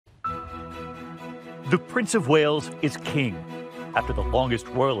The Prince of Wales is king after the longest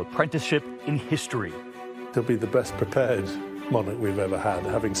royal apprenticeship in history. He'll be the best prepared monarch we've ever had,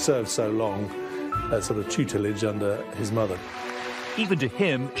 having served so long as sort of tutelage under his mother. Even to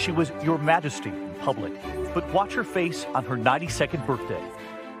him, she was Your Majesty in public. But watch her face on her 92nd birthday.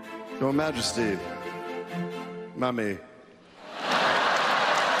 Your Majesty, Mummy.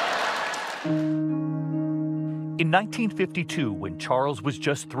 In 1952, when Charles was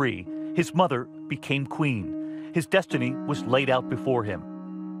just 3, his mother became queen. His destiny was laid out before him.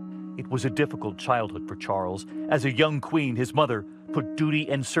 It was a difficult childhood for Charles. As a young queen, his mother put duty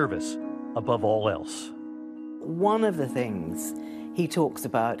and service above all else. One of the things he talks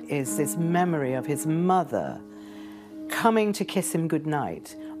about is this memory of his mother coming to kiss him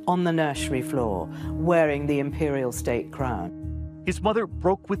goodnight on the nursery floor, wearing the imperial state crown. His mother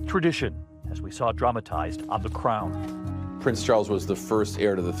broke with tradition, as we saw dramatized on The Crown. Prince Charles was the first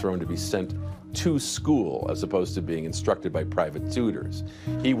heir to the throne to be sent to school as opposed to being instructed by private tutors.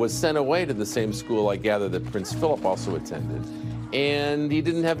 He was sent away to the same school, I gather, that Prince Philip also attended, and he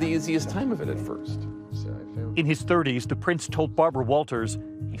didn't have the easiest time of it at first. In his 30s, the prince told Barbara Walters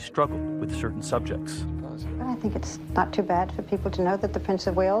he struggled with certain subjects. I think it's not too bad for people to know that the Prince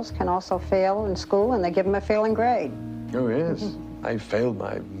of Wales can also fail in school, and they give him a failing grade. Oh, yes. I failed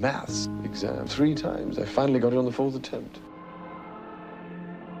my maths exam 3 times. I finally got it on the 4th attempt.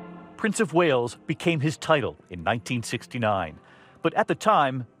 Prince of Wales became his title in 1969. But at the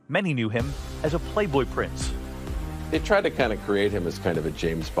time, many knew him as a Playboy prince. They tried to kind of create him as kind of a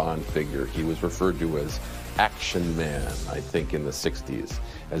James Bond figure. He was referred to as Action Man, I think, in the 60s,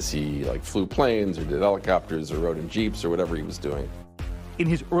 as he flew planes or did helicopters or rode in jeeps or whatever he was doing. In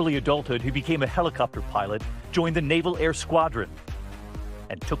his early adulthood, he became a helicopter pilot, joined the Naval Air Squadron,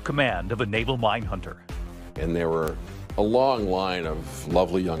 and took command of a naval mine hunter. And there were a long line of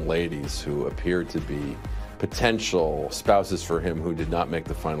lovely young ladies who appeared to be potential spouses for him who did not make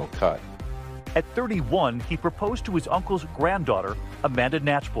the final cut. At 31, he proposed to his uncle's granddaughter, Amanda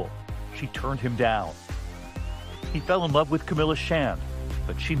Knatchbull. She turned him down. He fell in love with Camilla Shand,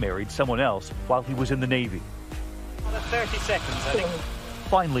 but she married someone else while he was in the Navy. 30 seconds, I think.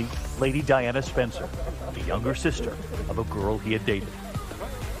 Finally, Lady Diana Spencer, the younger sister of a girl he had dated.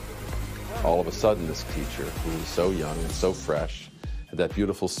 All of a sudden, this teacher, who was so young and so fresh, had that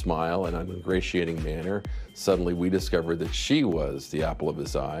beautiful smile and an ingratiating manner, suddenly we discovered that she was the apple of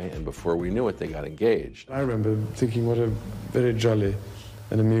his eye, and before we knew it, they got engaged. I remember thinking what a very jolly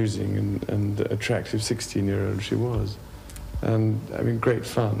and amusing and attractive 16-year-old she was. And having great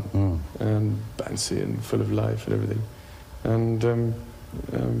fun and bouncy and full of life and everything. And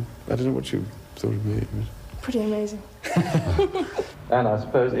I don't know what you thought of me. But... Pretty amazing. And I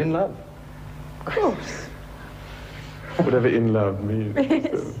suppose in love. Of course. Whatever in love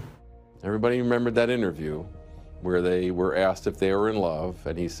means. Everybody remembered that interview where they were asked if they were in love,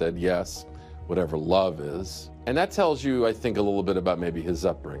 and he said yes, whatever love is. And that tells you, I think, a little bit about maybe his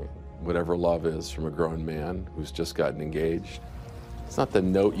upbringing. Whatever love is from a grown man who's just gotten engaged. It's not the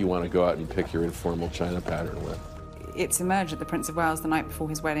note you want to go out and pick your informal china pattern with. It's emerged that the Prince of Wales, the night before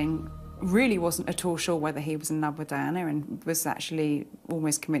his wedding, really wasn't at all sure whether he was in love with Diana, and was actually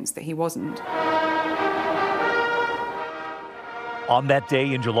almost convinced that he wasn't. On that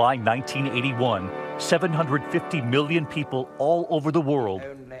day in July 1981, 750 million people all over the world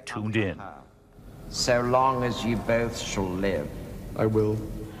tuned in. So long as you both shall live. I will.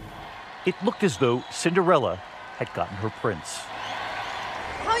 It looked as though Cinderella had gotten her prince.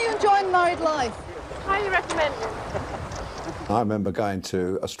 How are you enjoying married life? Highly recommend. I remember going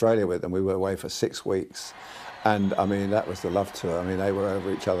to Australia with them. We were away for 6 weeks. And, I mean, that was the love tour. I mean, they were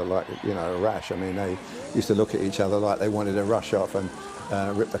over each other like, you know, a rash. I mean, they used to look at each other like they wanted to rush off and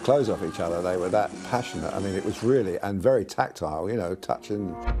rip the clothes off each other. They were that passionate. I mean, it was really, and very tactile, you know,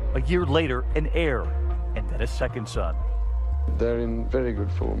 touching. A year later, an heir, and then a second son. They're in very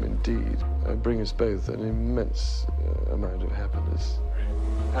good form indeed. Bring us both an immense amount of happiness.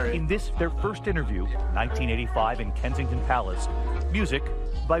 In this, their first interview, 1985 in Kensington Palace, music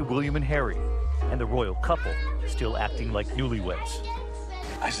by William and Harry, and the royal couple still acting like newlyweds.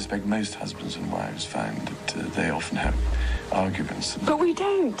 I suspect most husbands and wives find that they often have arguments. But we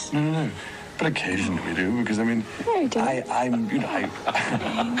don't. No. But occasionally we do, because I mean, No, you don't.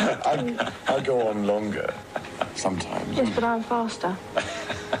 I go on longer sometimes. Yes, but I'm faster.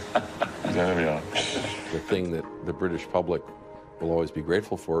 There we are. The thing that the British public will always be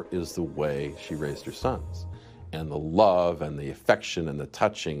grateful for is the way she raised her sons, and the love and the affection and the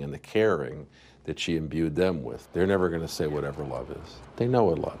touching and the caring that she imbued them with. They're never going to say whatever love is. They know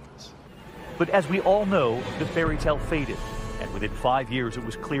what love is. But as we all know, the fairy tale faded, and within 5 years it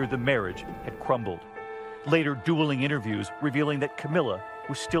was clear the marriage had crumbled. Later, dueling interviews revealing that Camilla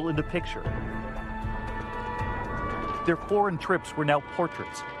was still in the picture. Their foreign trips were now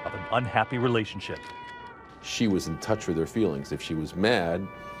portraits of an unhappy relationship. She was in touch with her feelings. If she was mad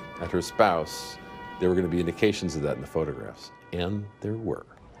at her spouse, there were going to be indications of that in the photographs. And there were.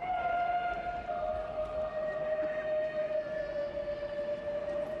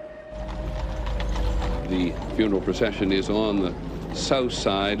 The funeral procession is on the south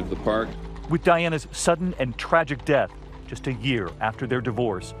side of the park. With Diana's sudden and tragic death just a year after their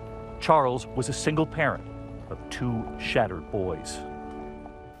divorce, Charles was a single parent of 2 shattered boys.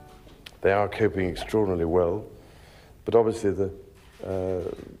 They are coping extraordinarily well, but obviously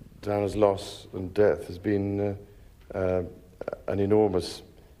Diana's loss and death has been an enormous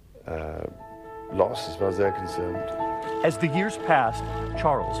loss as far as they're concerned. As the years passed,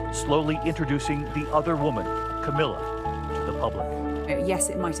 Charles slowly introducing the other woman, Camilla, to the public. Yes,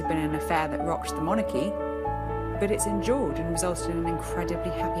 it might have been an affair that rocked the monarchy, but it's endured and resulted in an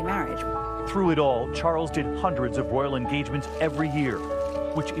incredibly happy marriage. Through it all, Charles did hundreds of royal engagements every year,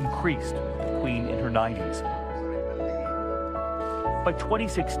 which increased the Queen in her 90s. By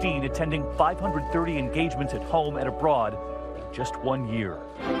 2016, attending 530 engagements at home and abroad in just 1 year.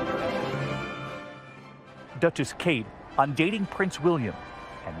 Duchess Kate on dating Prince William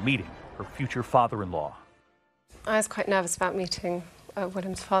and meeting her future father-in-law. I was quite nervous about meeting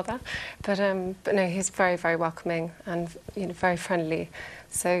William's father, but no, he's very, very welcoming and very friendly.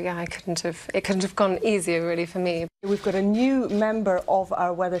 So yeah, it couldn't have gone easier really for me. We've got a new member of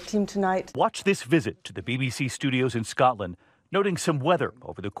our weather team tonight. Watch this visit to the BBC studios in Scotland, noting some weather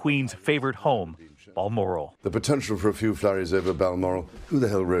over the Queen's favourite home, Balmoral. The potential for a few flurries over Balmoral. Who the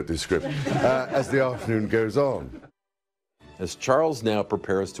hell wrote this script? As the afternoon goes on. As Charles now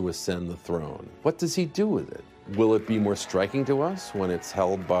prepares to ascend the throne, what does he do with it? Will it be more striking to us when it's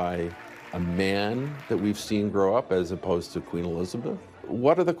held by a man that we've seen grow up as opposed to Queen Elizabeth?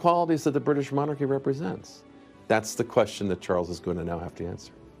 What are the qualities that the British monarchy represents? That's the question that Charles is going to now have to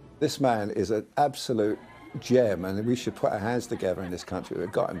answer. This man is an absolute gem, and we should put our hands together in this country.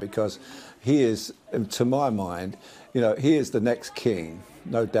 We've got him because he is, to my mind, he is the next king,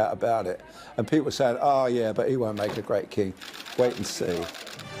 no doubt about it. And people saying, oh yeah, but he won't make a great king. Wait and see.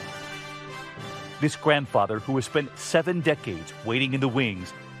 This grandfather, who has spent 7 decades waiting in the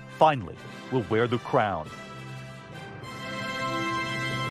wings, finally will wear the crown